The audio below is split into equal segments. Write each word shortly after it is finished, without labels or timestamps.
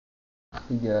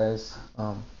Hey guys,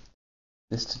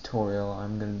 this tutorial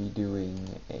I'm going to be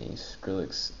doing a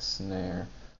skrillex snare.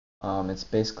 It's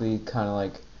basically kind of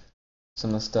like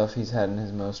some of the stuff he's had in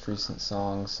his most recent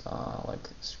songs, like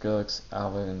Skrillex,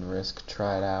 Alvin and Risk,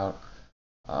 Try It Out,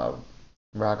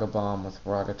 Raga Bomb with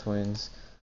Raga Twins.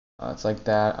 It's like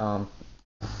that.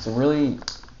 It's a really,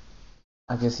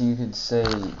 I guess you could say,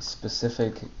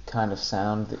 specific kind of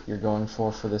sound that you're going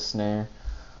for this snare.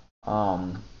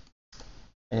 Um,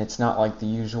 and it's not like the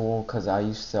usual, because I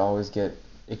used to always get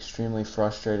extremely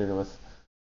frustrated with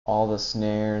all the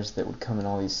snares that would come in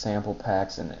all these sample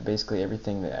packs and basically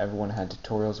everything that everyone had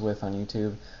tutorials with on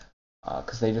YouTube,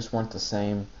 because they just weren't the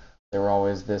same. They were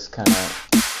always this kind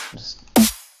of just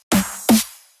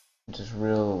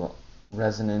real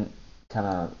resonant, kind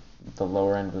of the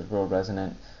lower end was real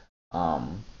resonant.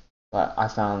 But I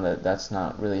found that that's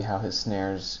not really how his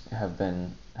snares have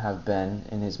been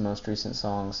in his most recent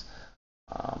songs.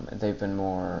 They've been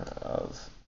more of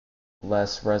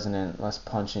less resonant, less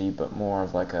punchy, but more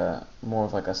of like a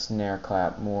snare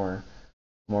clap, more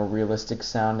realistic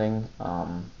sounding.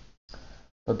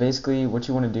 But basically, what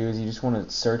you want to do is you just want to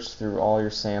search through all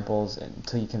your samples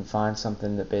until you can find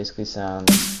something that basically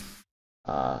sounds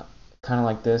kind of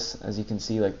like this. As you can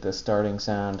see, like the starting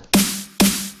sound,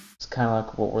 it's kind of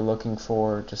like what we're looking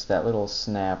for. Just that little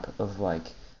snap of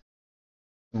like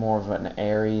more of an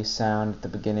airy sound at the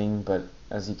beginning, but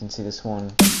as you can see, this one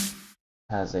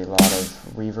has a lot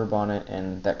of reverb on it,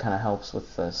 and that kind of helps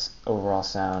with this overall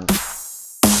sound.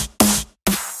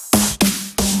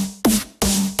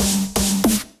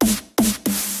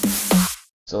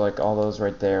 So like all those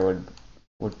right there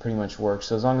would pretty much work.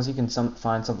 So as long as you can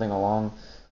find something along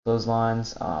those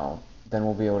lines, then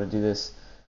we'll be able to do this.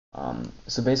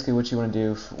 So basically what you want to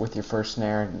do with your first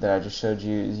snare that I just showed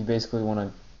you is you basically want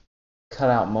to cut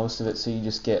out most of it, so you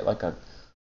just get like a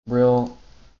real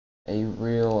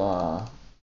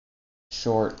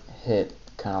short hit,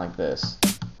 kind of like this,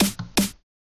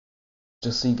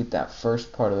 just so you get that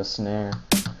first part of the snare.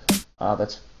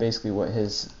 That's basically what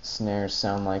his snares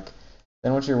sound like.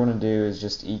 Then what you want to do is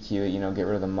just EQ it, get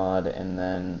rid of the mud, and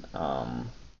then I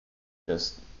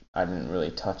didn't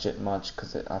really touch it much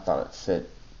because I thought it fit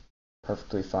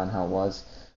perfectly fine how it was.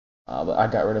 But I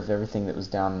got rid of everything that was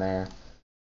down there,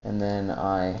 and then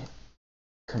I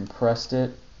compressed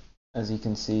it. As you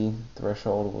can see,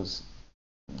 threshold was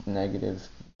negative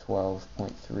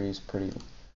 12.3, is pretty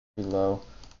low.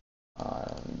 I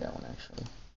don't need that one actually.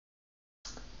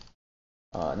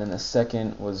 And then the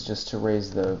second was just to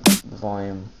raise the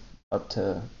volume up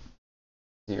to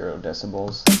 0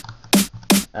 decibels.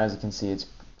 As you can see, it's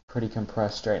pretty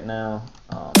compressed right now.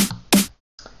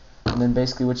 And then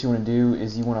basically what you want to do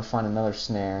is you want to find another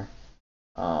snare.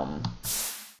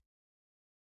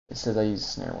 It says I use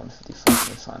snare 155. Let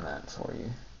me find that for you.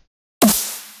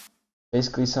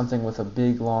 Basically something with a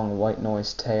big long white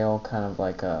noise tail, kind of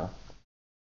like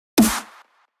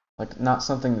not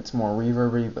something that's more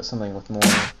reverby, but something with more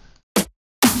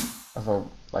of a,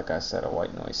 like I said, a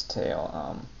white noise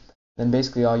tail. Then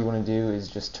basically all you want to do is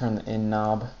just turn the in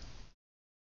knob,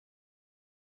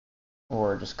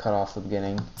 or just cut off the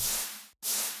beginning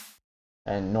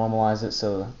and normalize it,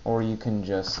 or you can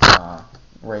just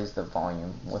raise the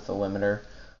volume with the limiter.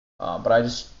 But I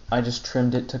just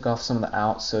trimmed it, took off some of the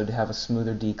out so to have a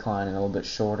smoother decline and a little bit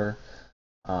shorter,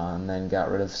 and then got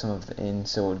rid of some of the in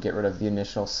so it would get rid of the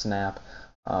initial snap.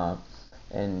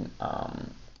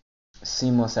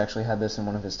 Seamless actually had this in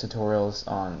one of his tutorials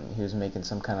he was making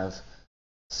some kind of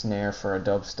snare for a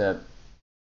dubstep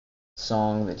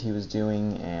song that he was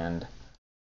doing, and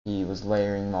he was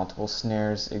layering multiple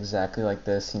snares exactly like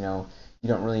this. You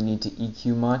don't really need to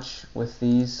EQ much with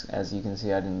these. As you can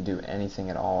see, I didn't do anything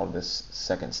at all to this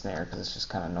second snare because it's just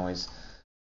kind of noise.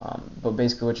 But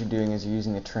basically what you're doing is you're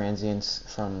using the transients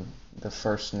from the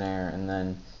first snare and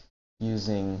then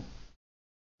using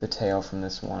the tail from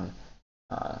this one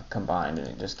combined, and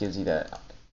it just gives you that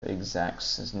exact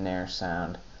snare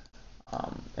sound.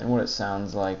 And what it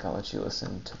sounds like, I'll let you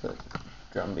listen to the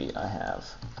drum beat I have.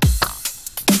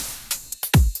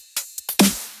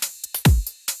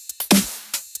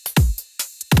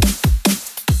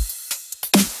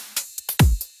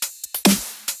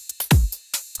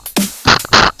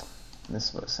 This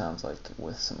is what it sounds like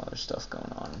with some other stuff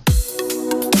going on.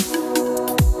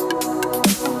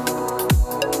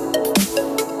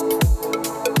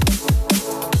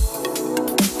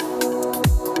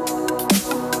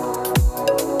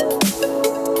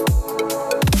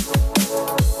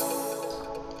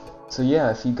 So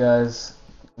yeah, if you guys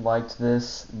liked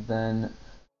this, then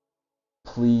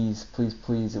please,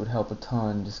 it would help a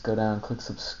ton. Just go down, click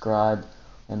subscribe,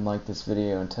 and like this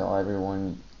video and tell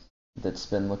everyone that's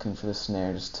been looking for the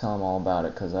snare, just tell them all about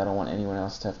it, because I don't want anyone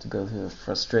else to have to go through the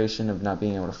frustration of not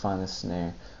being able to find the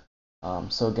snare.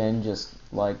 So again, just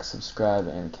like, subscribe,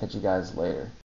 and catch you guys later.